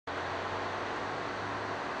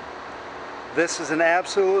This is an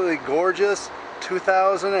absolutely gorgeous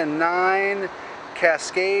 2009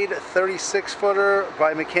 Cascade 36-footer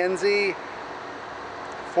by McKinsey.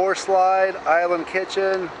 4-slide, island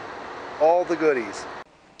kitchen, all the goodies.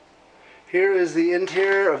 Here is the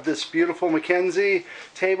interior of this beautiful McKinsey.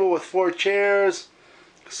 Table with 4 chairs,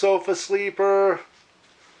 sofa sleeper,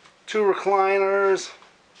 2 recliners,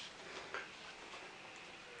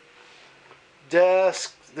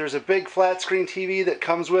 desk. There's a big flat screen TV that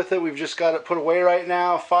comes with it. We've just got it put away right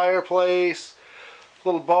now. Fireplace,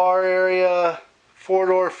 little bar area,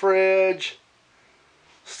 4-door fridge,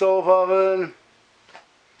 stove oven.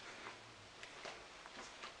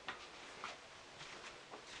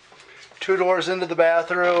 Two doors into the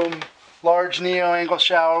bathroom, large neo-angle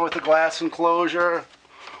shower with a glass enclosure,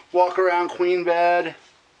 walk around queen bed,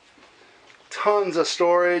 tons of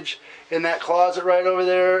storage. In that closet right over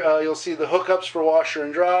there, you'll see the hookups for washer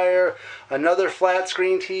and dryer, another flat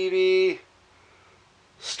screen TV,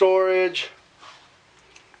 storage,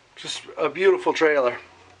 just a beautiful trailer.